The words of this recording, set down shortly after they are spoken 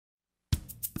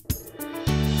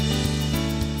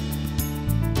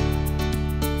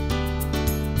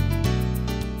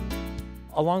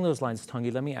Along those lines,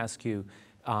 Tanguy, let me ask you,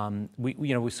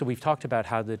 so we've talked about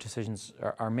how the decisions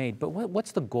are made, but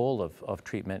what's the goal of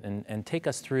treatment? And take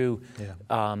us through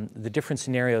the different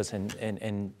scenarios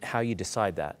and how you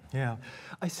decide that. Yeah,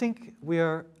 I think we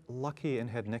are lucky in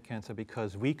head and neck cancer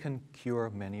because we can cure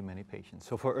many, many patients.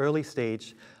 So for early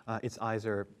stage, it's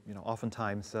either,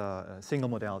 oftentimes single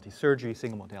modality surgery,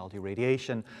 single modality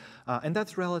radiation, and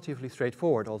that's relatively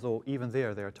straightforward, although even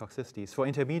there are toxicities. For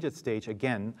intermediate stage,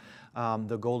 again,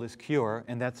 the goal is cure,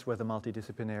 and that's where the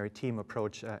multidisciplinary team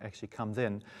approach actually comes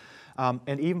in.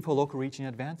 And even for local region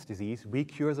advanced disease, we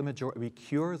cure the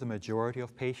majority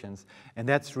of patients, and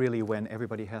that's really when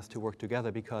everybody has to work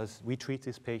together because we treat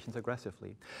these patients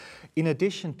aggressively. In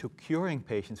addition to curing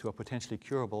patients who are potentially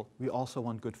curable, we also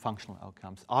want good functional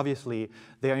outcomes. Obviously,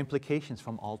 there are implications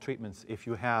from all treatments. If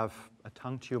you have a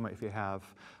tongue tumor, if you have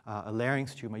a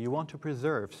larynx tumor, you want to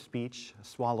preserve speech,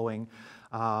 swallowing,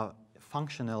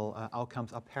 functional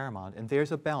outcomes are paramount, and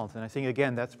there's a balance. And I think,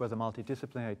 again, that's where the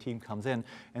multidisciplinary team comes in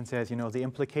and says, the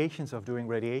implications of doing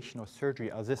radiation or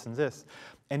surgery are this and this.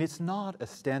 And it's not a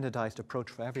standardized approach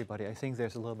for everybody. I think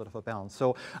there's a little bit of a balance.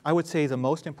 So I would say the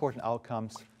most important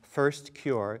outcomes: first,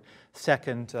 cure;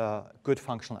 second, good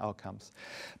functional outcomes.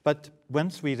 But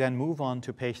once we then move on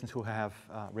to patients who have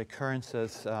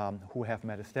recurrences, who have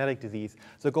metastatic disease,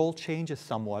 the goal changes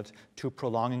somewhat to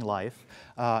prolonging life.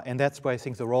 And that's why I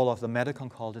think the role of the medical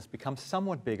oncologist becomes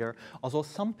somewhat bigger, although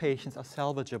some patients are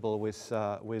salvageable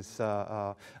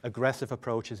with aggressive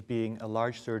approaches, being a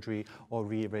large surgery or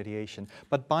re-radiation.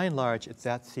 But by and large, it's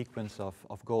that sequence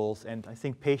of goals. And I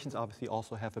think patients obviously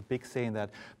also have a big say in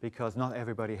that because not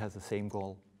everybody has the same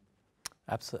goal.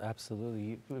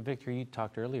 Absolutely. Viktor, you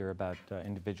talked earlier about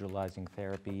individualizing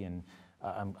therapy, and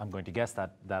I'm going to guess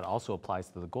that also applies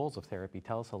to the goals of therapy.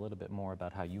 Tell us a little bit more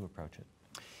about how you approach it.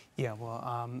 Yeah, well,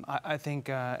 I think,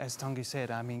 as Tanguy said,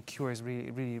 cure is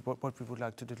really what we would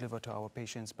like to deliver to our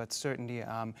patients, but certainly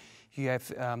you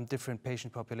have different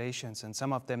patient populations, and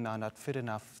some of them are not fit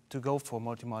enough to go for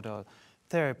multimodal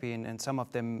therapy, and some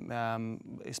of them,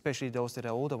 especially those that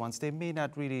are older ones, they may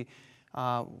not really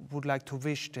would like to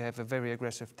wish to have a very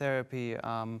aggressive therapy,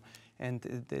 and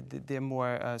they're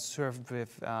more served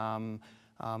with,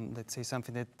 let's say,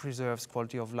 something that preserves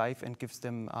quality of life and gives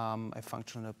them a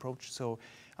functional approach. So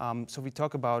we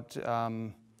talk about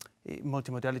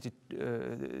multimodality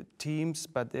teams,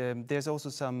 but there's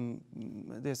also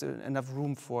there's enough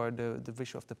room for the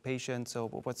wish of the patient. So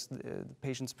what's the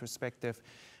patient's perspective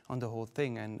on the whole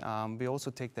thing? And we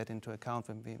also take that into account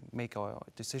when we make our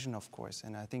decision, of course.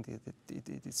 And I think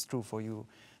it's true for you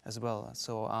as well.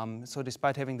 So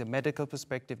despite having the medical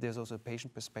perspective, there's also a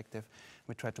patient perspective.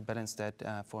 We try to balance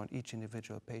that for each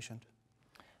individual patient.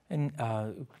 And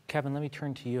Kevin, let me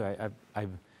turn to you.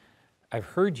 I've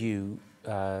heard you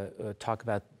talk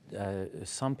about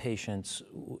some patients,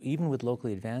 even with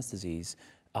locally advanced disease,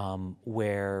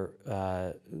 where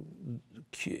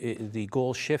the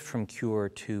goals shift from cure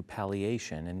to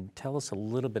palliation. And tell us a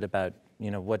little bit about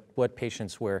what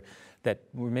patients where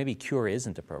maybe cure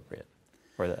isn't appropriate,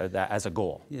 or that as a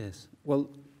goal. Yes. Well,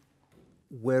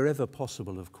 wherever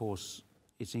possible, of course,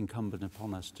 it's incumbent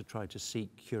upon us to try to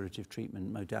seek curative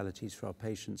treatment modalities for our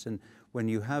patients. And when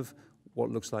you have what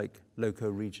looks like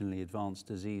loco-regionally advanced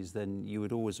disease, then you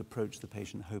would always approach the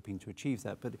patient hoping to achieve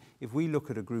that. But if we look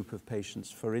at a group of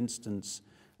patients, for instance,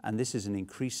 and this is an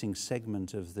increasing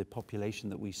segment of the population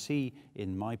that we see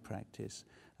in my practice,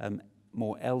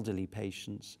 more elderly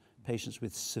patients, patients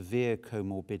with severe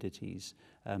comorbidities,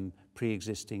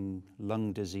 pre-existing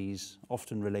lung disease,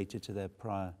 often related to their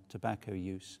prior tobacco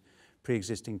use,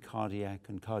 pre-existing cardiac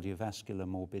and cardiovascular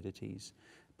morbidities,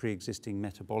 pre-existing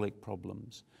metabolic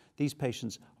problems. These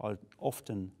patients are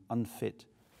often unfit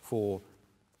for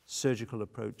surgical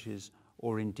approaches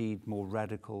or indeed more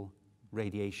radical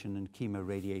radiation and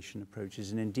chemoradiation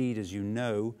approaches. And indeed, as you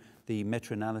know, the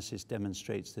meta-analysis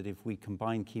demonstrates that if we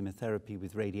combine chemotherapy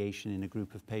with radiation in a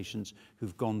group of patients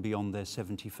who've gone beyond their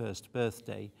 71st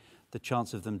birthday, the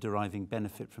chance of them deriving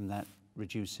benefit from that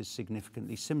reduces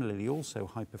significantly. Similarly, also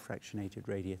hyperfractionated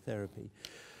radiotherapy.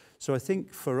 So I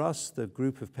think for us, the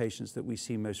group of patients that we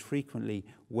see most frequently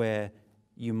where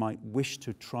you might wish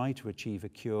to try to achieve a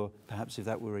cure, perhaps if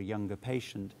that were a younger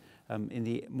patient, in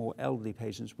the more elderly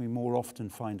patients, we more often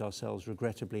find ourselves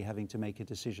regrettably having to make a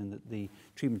decision that the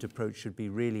treatment approach should be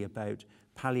really about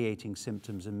palliating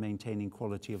symptoms and maintaining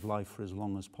quality of life for as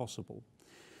long as possible.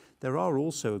 There are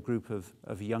also a group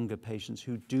of younger patients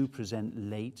who do present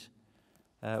late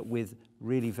with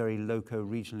really very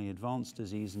loco-regionally advanced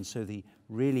disease, and so the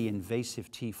really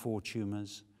invasive T4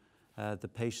 tumors, the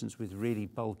patients with really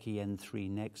bulky N3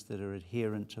 necks that are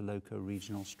adherent to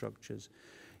loco-regional structures.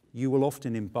 you will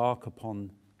often embark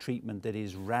upon treatment that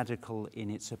is radical in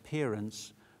its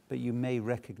appearance, but you may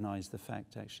recognize the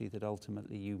fact actually that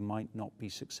ultimately you might not be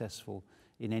successful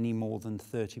in any more than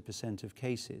 30% of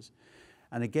cases.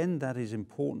 And again, that is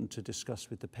important to discuss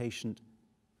with the patient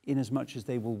in as much as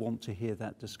they will want to hear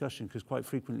that discussion, because quite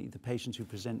frequently the patients who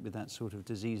present with that sort of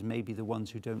disease may be the ones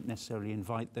who don't necessarily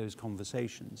invite those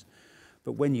conversations.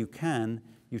 But when you can,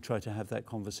 you try to have that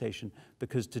conversation,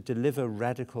 because to deliver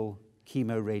radical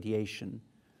chemoradiation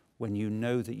when you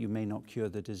know that you may not cure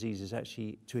the disease is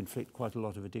actually to inflict quite a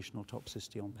lot of additional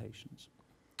toxicity on patients.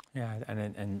 Yeah,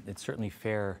 and it's certainly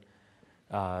fair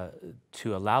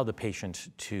to allow the patient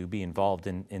to be involved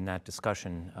in that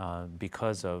discussion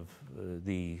because of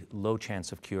the low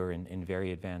chance of cure in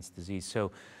very advanced disease.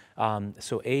 So,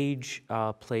 so age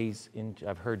plays into,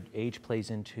 I've heard age plays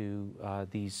into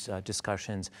these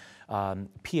discussions.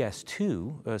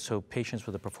 PS2, so patients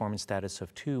with a performance status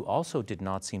of 2, also did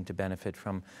not seem to benefit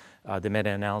from the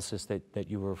meta-analysis that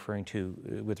you were referring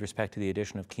to with respect to the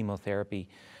addition of chemotherapy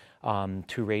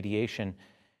to radiation.